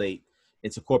translate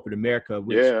into corporate America.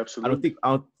 Which absolutely.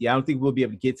 I don't think we'll be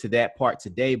able to get to that part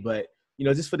today, but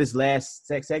just for this last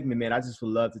segment, man, I just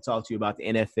would love to talk to you about the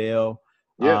NFL.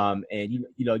 And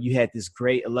you had this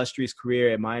great illustrious career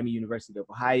at Miami University of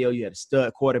Ohio. You had a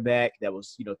stud quarterback that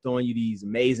was, throwing you these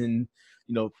amazing,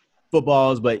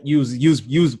 footballs, but you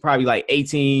was probably like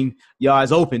 18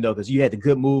 yards open though, because you had the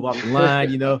good move off the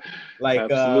line,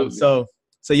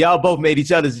 so y'all both made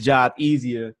each other's job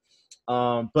easier.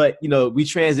 But we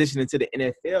transitioned into the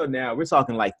NFL now. We're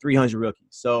talking like 300 rookies.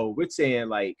 So we're saying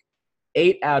like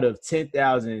 8 out of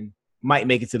 10,000 might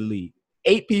make it to the league.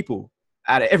 8 people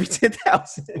out of every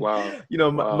 10,000,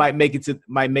 might make it to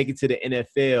the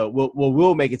NFL.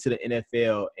 We'll make it to the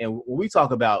NFL. And when we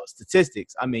talk about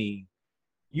statistics, I mean,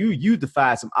 you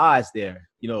defied some odds there,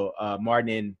 Martin.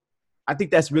 And I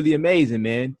think that's really amazing,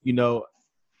 man.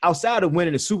 Outside of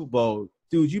winning the Super Bowl,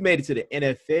 dude, you made it to the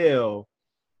NFL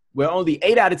where only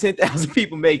 8 out of 10,000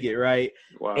 people make it, right?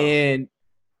 Wow. And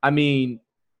I mean,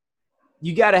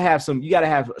 you got to have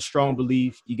a strong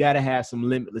belief. You got to have some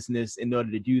limitlessness in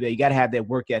order to do that. You got to have that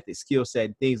work ethic, skill set,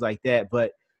 and things like that.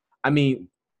 But I mean,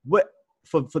 what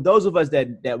for those of us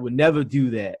that will never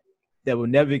do that will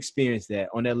never experience that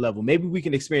on that level, maybe we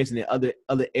can experience it in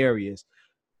other areas.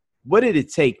 What did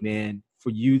it take, man, for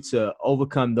you to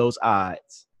overcome those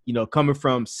odds? Coming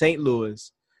from St.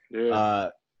 Louis,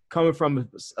 coming from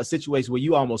a situation where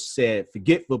you almost said,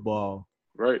 forget football,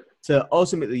 right, to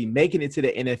ultimately making it to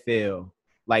the NFL.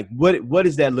 Like, what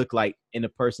does that look like in a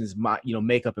person's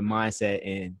makeup and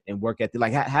mindset and work ethic?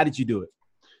 Like, how did you do it?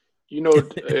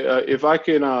 If I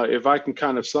can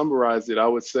kind of summarize it, I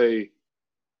would say,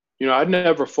 I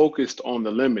never focused on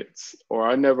the limits, or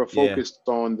I never focused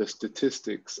on the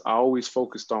statistics. I always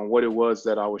focused on what it was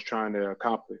that I was trying to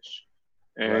accomplish.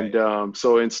 And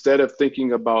so instead of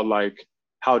thinking about like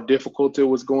how difficult it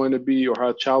was going to be or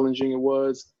how challenging it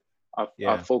was,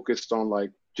 I focused on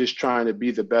like just trying to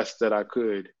be the best that I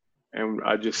could. And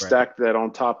I just stacked that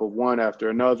on top of one after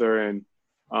another. And,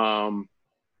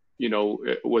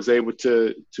 was able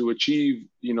to achieve,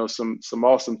 some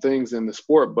awesome things in the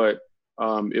sport. But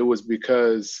it was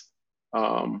because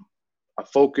I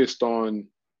focused on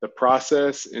the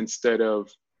process instead of,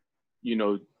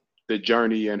 the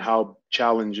journey and how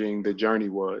challenging the journey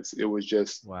was. It was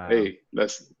just, hey,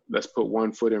 let's put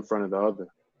one foot in front of the other.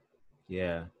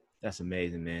 Yeah, that's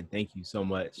amazing, man. Thank you so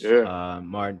much,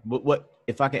 Martin. What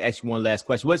if I can ask you one last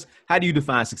question? How do you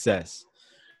define success?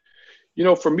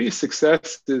 For me,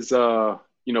 success is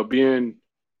being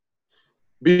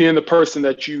the person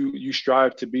that you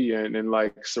strive to be, and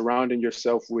like surrounding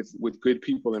yourself with good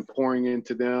people and pouring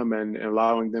into them and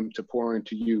allowing them to pour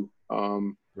into you.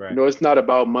 It's not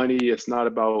about money. It's not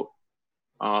about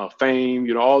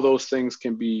fame. All those things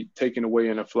can be taken away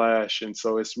in a flash. And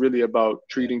so it's really about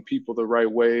treating people the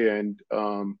right way and,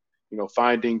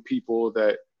 finding people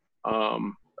that,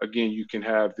 again, you can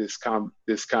have this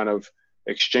kind of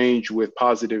exchange with,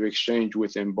 positive exchange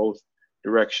with in both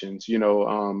directions.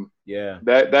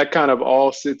 That kind of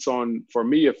all sits on, for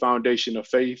me, a foundation of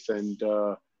faith and,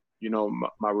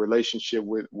 my relationship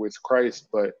with Christ.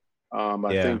 But I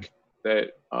think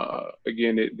that,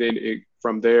 again,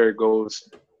 from there it goes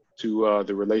to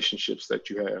the relationships that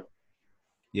you have.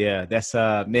 Yeah, that's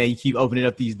man, you keep opening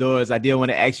up these doors. I did want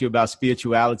to ask you about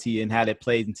spirituality and how that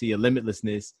plays into your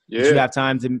limitlessness. Did you have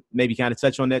time to maybe kind of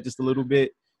touch on that just a little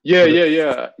bit?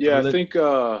 Yeah. I think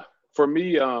for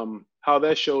me, how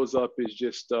that shows up is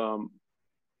just all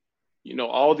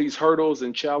these hurdles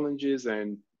and challenges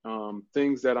and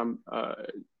things that I'm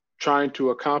trying to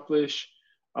accomplish.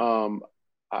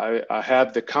 I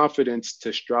have the confidence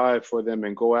to strive for them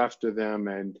and go after them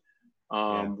and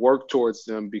work towards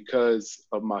them because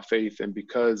of my faith and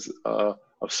because of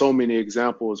so many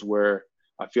examples where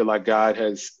I feel like God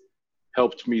has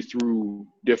helped me through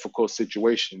difficult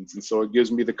situations. And so it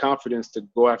gives me the confidence to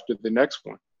go after the next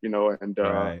one, and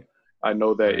I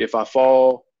know that if I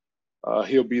fall,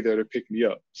 he'll be there to pick me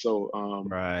up. So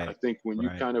I think when you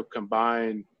kind of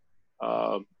combine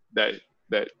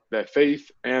that faith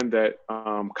and that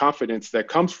confidence that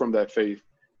comes from that faith,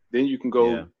 then you can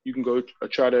go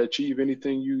try to achieve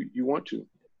anything you want to.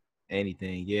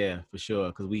 Anything, for sure.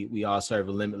 Because we all serve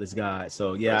a limitless God.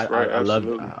 So I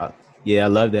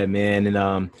love that, man.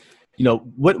 And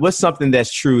what's something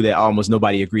that's true that almost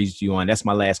nobody agrees with you on? That's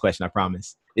my last question, I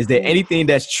promise. Is there anything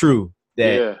that's true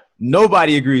that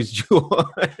nobody agrees with you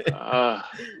on?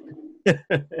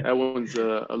 That one's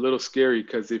a little scary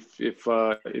because if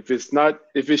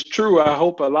it's true, I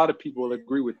hope a lot of people will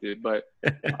agree with it. But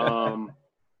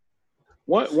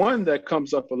one that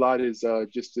comes up a lot is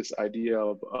just this idea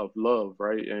of love,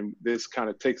 right? And this kind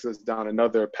of takes us down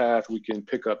another path we can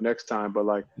pick up next time. But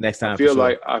like next time,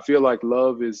 I feel like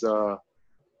love is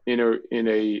in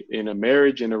a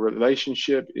marriage, in a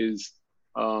relationship, is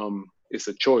it's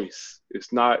a choice.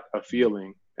 It's not a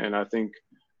feeling, and I think.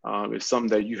 It's something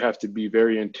that you have to be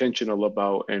very intentional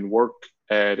about and work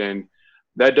at. And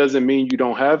that doesn't mean you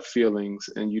don't have feelings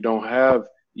and you don't have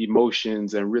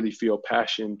emotions and really feel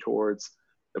passion towards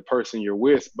the person you're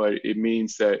with, but it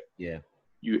means that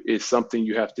it's something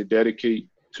you have to dedicate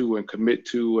to and commit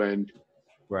to and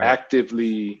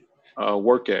actively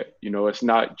work at. It's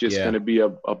not just going to be a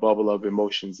bubble of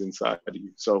emotions inside of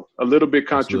you. So a little bit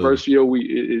controversial.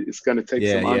 It's going to take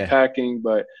some unpacking,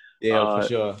 but for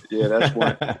sure. That's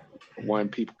one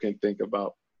people can think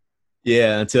about.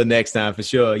 Until next time, for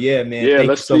sure. Yeah, man. Yeah,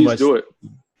 let's please do it.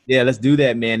 Yeah, let's do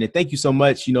that, man. And thank you so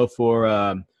much,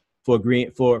 for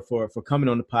agreeing for coming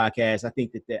on the podcast. I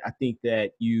think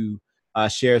that you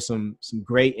share some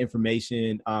great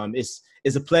information.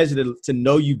 It's a pleasure to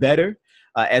know you better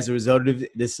as a result of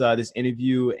this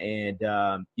interview, and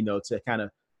to kind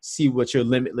of see what your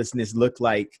limitlessness look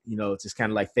like, just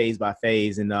kind of like phase by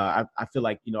phase. And I feel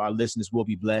like, our listeners will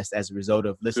be blessed as a result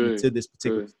of listening to this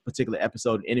particular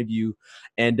episode interview.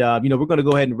 And, we're going to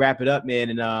go ahead and wrap it up, man.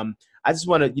 And I just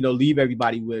want to, leave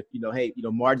everybody with, hey,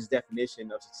 Marge's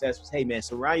definition of success was, hey, man,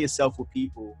 surround yourself with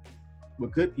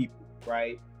good people,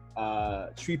 right?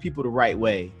 Treat people the right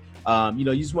way.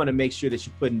 You just want to make sure that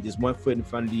you're putting just one foot in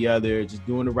front of the other, just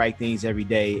doing the right things every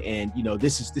day. And,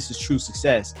 this is true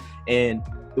success. And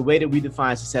the way that we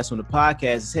define success on the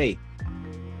podcast is, hey,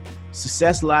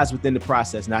 success lies within the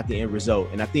process, not the end result.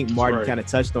 And I think Martin kind of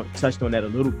touched on that a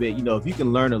little bit. If you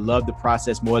can learn to love the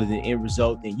process more than the end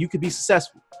result, then you could be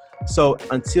successful. So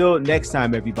until next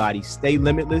time, everybody, stay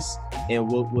limitless, and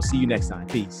we'll see you next time.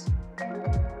 Peace.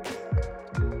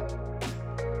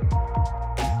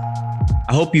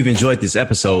 I hope you've enjoyed this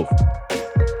episode.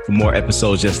 For more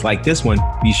episodes just like this one,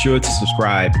 be sure to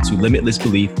subscribe to Limitless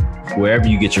Belief wherever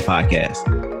you get your podcast.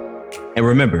 And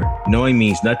remember, knowing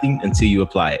means nothing until you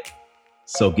apply it.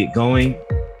 So get going,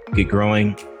 get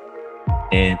growing,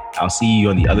 and I'll see you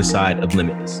on the other side of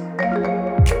Limitless.